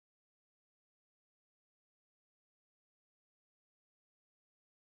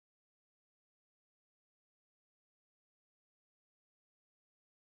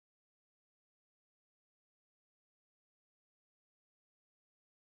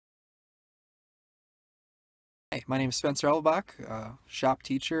Hey, my name is Spencer Elbach, shop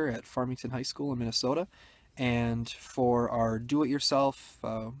teacher at Farmington High School in Minnesota, and for our do-it-yourself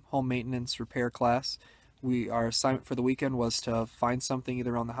home maintenance repair class, our assignment for the weekend was to find something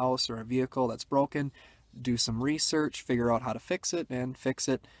either around the house or a vehicle that's broken, do some research, figure out how to fix it, and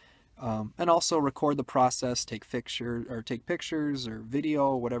also record the process, take pictures or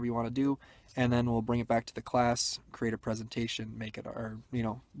video, whatever you want to do, and then we'll bring it back to the class, create a presentation, make it our,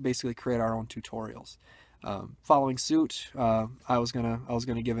 basically create our own tutorials. Following suit, I was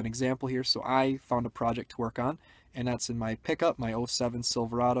gonna give an example here. So I found a project to work on, and that's in my pickup, my '07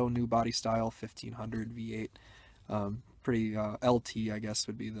 Silverado, new body style, 1500 V8. Pretty LT, I guess,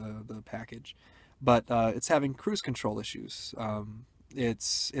 would be the package, but it's having cruise control issues.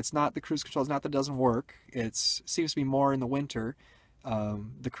 It's not the cruise control. It's not that it doesn't work. It seems to be more in the winter.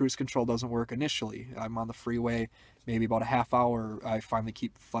 The cruise control doesn't work initially. I'm on the freeway, maybe about a half hour, I finally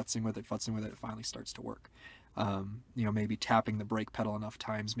keep futzing with it, it finally starts to work. Maybe tapping the brake pedal enough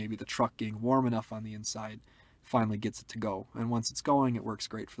times, maybe the truck getting warm enough on the inside finally gets it to go. And once it's going, it works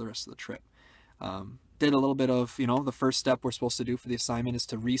great for the rest of the trip. Did a little bit of, the first step we're supposed to do for the assignment is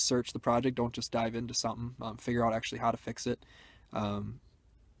to research the project. Don't just dive into something, figure out actually how to fix it.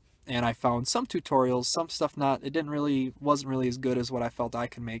 And I found some tutorials, some stuff wasn't really as good as what I felt I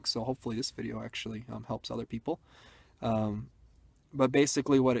could make, so hopefully this video actually helps other people. But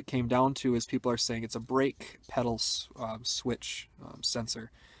basically what it came down to is people are saying it's a brake pedal switch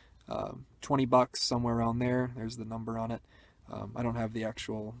sensor. 20 bucks, somewhere around there. There's the number on it. I don't have the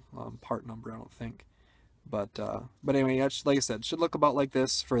actual part number, I don't think. But anyway, like I said, it should look about like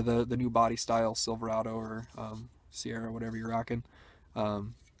this for the new body style Silverado or Sierra, whatever you're rocking.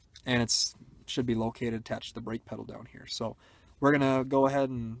 And it should be located attached to the brake pedal down here. So we're gonna go ahead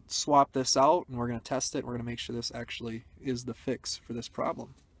and swap this out, and we're gonna test it. We're gonna make sure this actually is the fix for this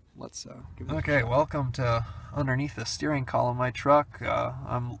problem. Let's give it okay, welcome to underneath the steering column of my truck.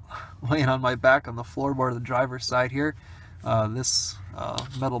 I'm laying on my back on the floorboard of the driver's side here. This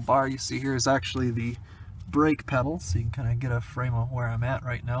metal bar you see here is actually the brake pedal, so you can kind of get a frame of where I'm at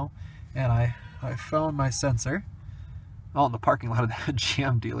right now. And I found my sensor. Oh, in the parking lot of the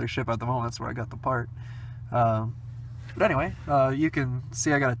GM dealership at the moment. That's where I got the part. But anyway, you can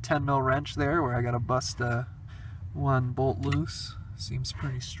see I got a 10 mil wrench there where I got to bust one bolt loose. Seems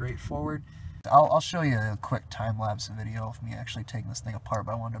pretty straightforward. I'll show you a quick time-lapse video of me actually taking this thing apart,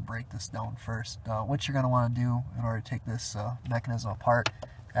 but I wanted to break this down first. What you're going to want to do in order to take this mechanism apart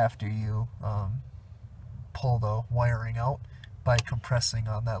after you pull the wiring out by compressing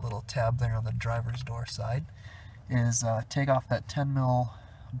on that little tab there on the driver's door side is take off that 10 mil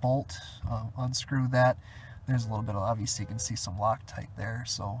bolt, unscrew that. There's a little bit of, obviously you can see some Loctite there,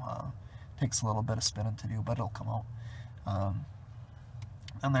 so takes a little bit of spinning to do, but it'll come out.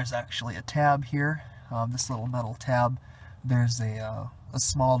 And there's actually a tab here, this little metal tab. There's a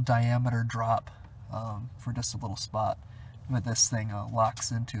small diameter drop for just a little spot that this thing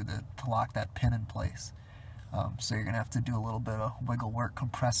locks into to lock that pin in place. So you're going to have to do a little bit of wiggle work,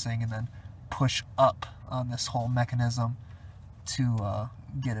 compressing, and then push up on this whole mechanism to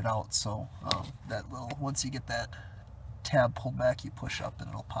get it out. So once you get that tab pulled back, you push up and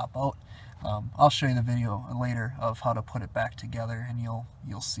it'll pop out. I'll show you the video later of how to put it back together, and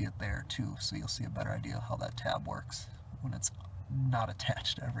you'll see it there too. So you'll see a better idea of how that tab works when it's not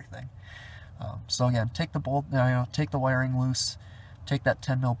attached to everything. So again, take the bolt, take the wiring loose. Take that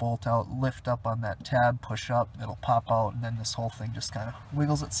 10 mil bolt out, lift up on that tab, push up, it'll pop out, and then this whole thing just kind of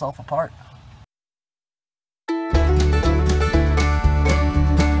wiggles itself apart.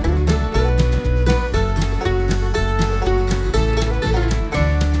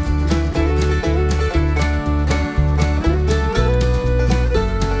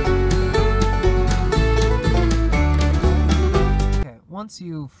 Okay, once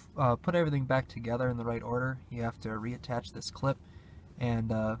you've put everything back together in the right order, you have to reattach this clip.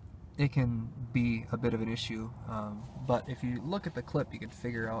 And it can be a bit of an issue, but if you look at the clip, you can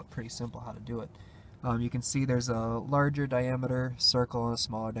figure out pretty simple how to do it. You can see there's a larger diameter circle and a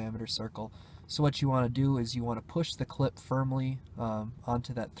smaller diameter circle. So what you want to do is you want to push the clip firmly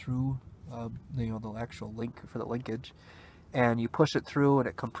onto that through, the actual link for the linkage, and you push it through, and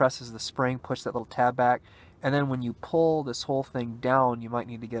it compresses the spring. Push that little tab back. And then when you pull this whole thing down, you might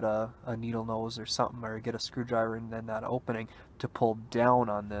need to get a needle nose or something, or get a screwdriver and then that opening to pull down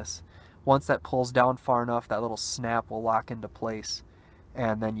on this. Once that pulls down far enough, that little snap will lock into place,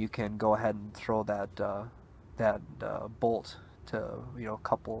 and then you can go ahead and throw that bolt to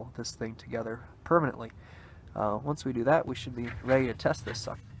couple this thing together permanently. Once we do that, we should be ready to test this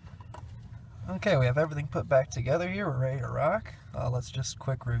sucker. Okay, we have everything put back together here. We're ready to rock. let's just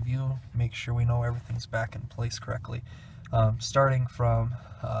quick review, make sure we know everything's back in place correctly. Starting from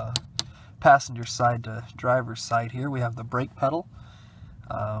passenger side to driver's side here, we have the brake pedal.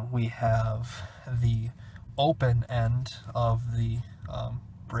 We have the open end of the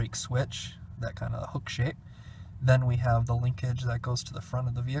brake switch, that kind of hook shape. Then we have the linkage that goes to the front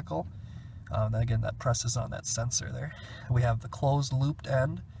of the vehicle. Again, that presses on that sensor there. We have the closed looped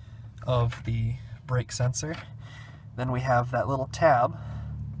end of the brake sensor. Then we have that little tab.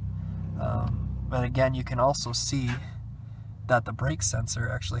 But again, you can also see that the brake sensor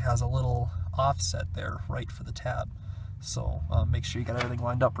actually has a little offset there right for the tab. So make sure you got everything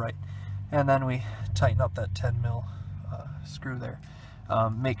lined up right. And then we tighten up that 10 mil screw there.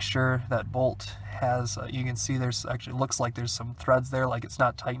 Make sure that bolt has, you can see there's actually, looks like there's some threads there, like it's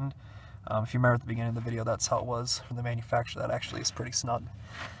not tightened. If you remember at the beginning of the video, that's how it was from the manufacturer. That actually is pretty snug.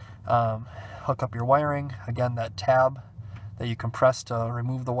 Hook up your wiring. Again, that tab that you compress to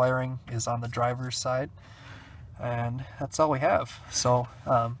remove the wiring is on the driver's side. And that's all we have. So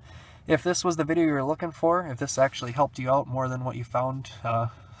if this was the video you were looking for, if this actually helped you out more than what you found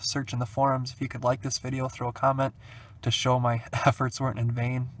searching the forums, if you could like this video, throw a comment to show my efforts weren't in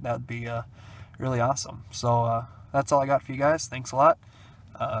vain, that would be really awesome. So that's all I got for you guys. Thanks a lot.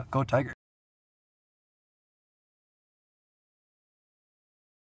 Go Tigers.